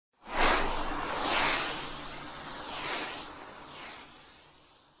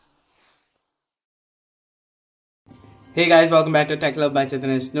Hey guys, welcome back to Tech Club by Chetan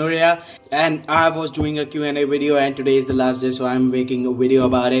and Snoria. And I was doing a Q&A video and today is the last day, so I'm making a video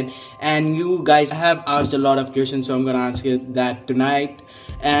about it. And you guys have asked a lot of questions, so I'm gonna answer that tonight.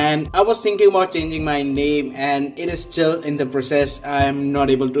 And I was thinking about changing my name and it is still in the process. I'm not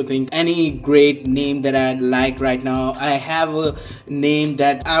able to think any great name that I like right now. I have a name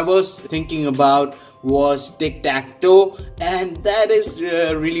that I was thinking about was Tic Tac Toe, and that is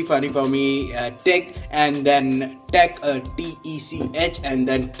really funny for me. Tic and then Tech, T-E-C-H and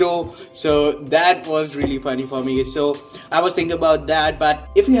then Toe, so that was really funny for me. So I was thinking about that, but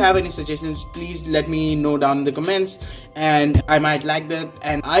if you have any suggestions, please let me know down in the comments and I might like that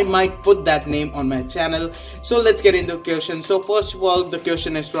and I might put that name on my channel. So let's get into the question. So first of all, the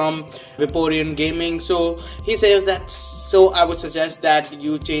question is from Viporian Gaming. So he says that I would suggest that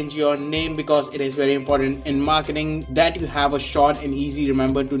you change your name because it is very important in marketing that you have a short and easy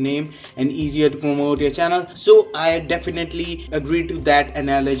remember to name and easier to promote your channel. So I definitely agree to that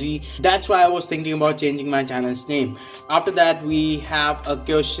analogy. That's why I was thinking about changing my channel's name. After that, we have a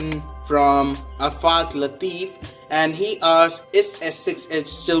question from Afaq Latif, and he asks, is S6 Edge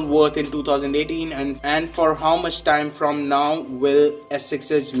still worth in 2018 and for how much time from now will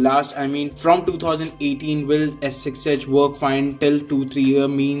S6 Edge last? I mean, from 2018 will S6 Edge work fine till 2-3 years,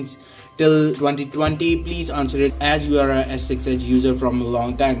 means till 2020? Please answer it as you are a S6 Edge user from a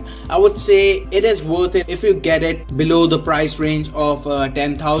long time. I would say it is worth it if you get it below the price range of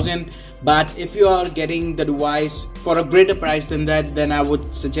 10,000. But if you are getting the device for a greater price than that, then I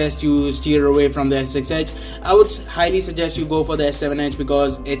would suggest you steer away from the S6 Edge. I would highly suggest you go for the S7 Edge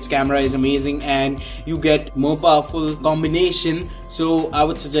because its camera is amazing and you get more powerful combination. So I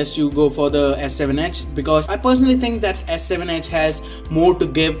would suggest you go for the S7 Edge because I personally think that S7 Edge has more to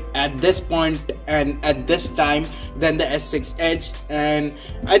give at this point and at this time than the S6 Edge, and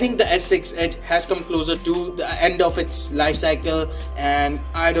I think the S6 Edge has come closer to the end of its life cycle, and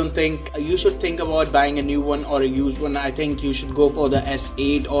I don't think you should think about buying a new one or a used one. I think you should go for the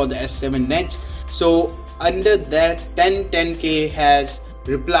S8 or the S7 Edge. So under that, 10K has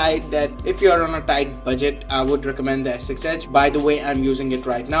replied that if you're on a tight budget, I would recommend the S6 Edge. By the way, I'm using it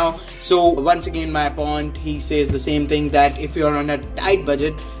right now. So once again, my point, he says the same thing, that if you're on a tight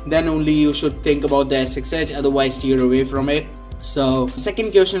budget, then only you should think about the S6 Edge, otherwise steer away from it. So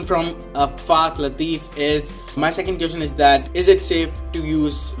second question from Afaq Latif is, my second question is that, is it safe to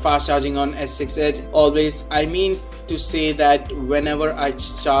use fast charging on S6 Edge always? I mean to say that whenever I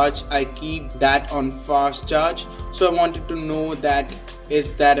charge, I keep that on fast charge. So I wanted to know that,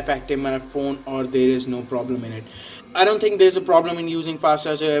 is that affecting my phone or there is no problem in it? I don't think there's a problem in using fast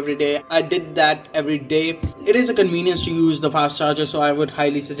charger every day. I did that every day. It is a convenience to use the fast charger, so I would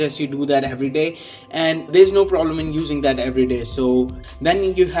highly suggest you do that every day, and there's no problem in using that every day. So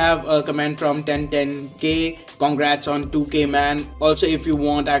then you have a comment from 1010K. Congrats on 2K, man. Also, if you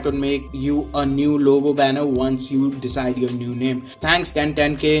want, I could make you a new logo banner once you decide your new name. Thanks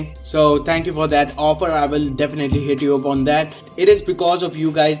 1010K. So thank you for that offer. I will definitely hit you up on that. It is because of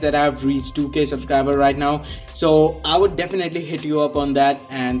you guys that I've reached 2K subscriber right now, so I would definitely hit you up on that,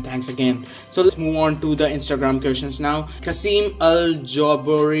 and thanks again. So let's move on to the Instagram questions now. Kasim Al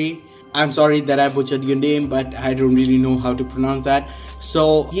Jabari, I'm sorry that I butchered your name, but I don't really know how to pronounce that.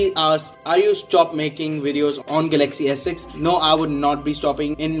 So he asked, are you stop making videos on Galaxy S6? No, I would not be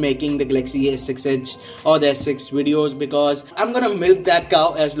stopping in making the Galaxy S6 Edge or the S6 videos because I'm gonna milk that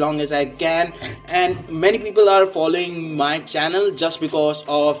cow as long as I can. And many people are following my channel just because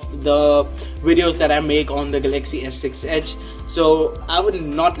of the videos that I make on the Galaxy S6 Edge. So I would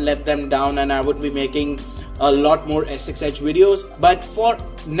not let them down and I would be making a lot more S6 Edge videos. But for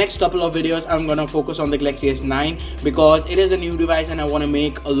next couple of videos, I'm gonna focus on the Galaxy S9 because it is a new device and I want to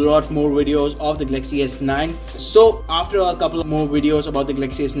make a lot more videos of the Galaxy S9. So after a couple of more videos about the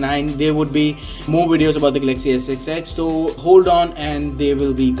Galaxy S9, there would be more videos about the Galaxy S6 Edge. So hold on and they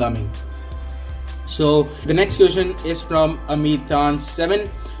will be coming. So the next question is from Amit Khan 7.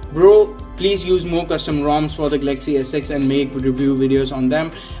 Bro, please use more custom ROMs for the Galaxy S6 and make review videos on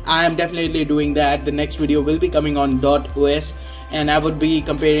them. I am definitely doing that. The next video will be coming on .os and I would be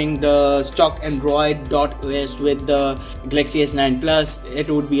comparing the stock Android .os with the Galaxy S9 Plus. It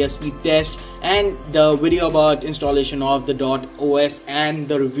would be a speed test and the video about installation of the .os and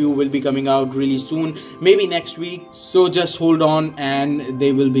the review will be coming out really soon, maybe next week. So just hold on and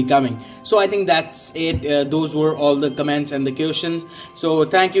they will be coming. So I think that's it. Those were all the comments and the questions. So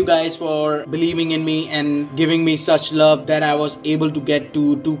thank you guys for believing in me and giving me such love that I was able to get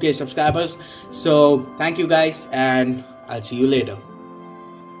to 2K subscribers. So thank you guys and I'll see you later.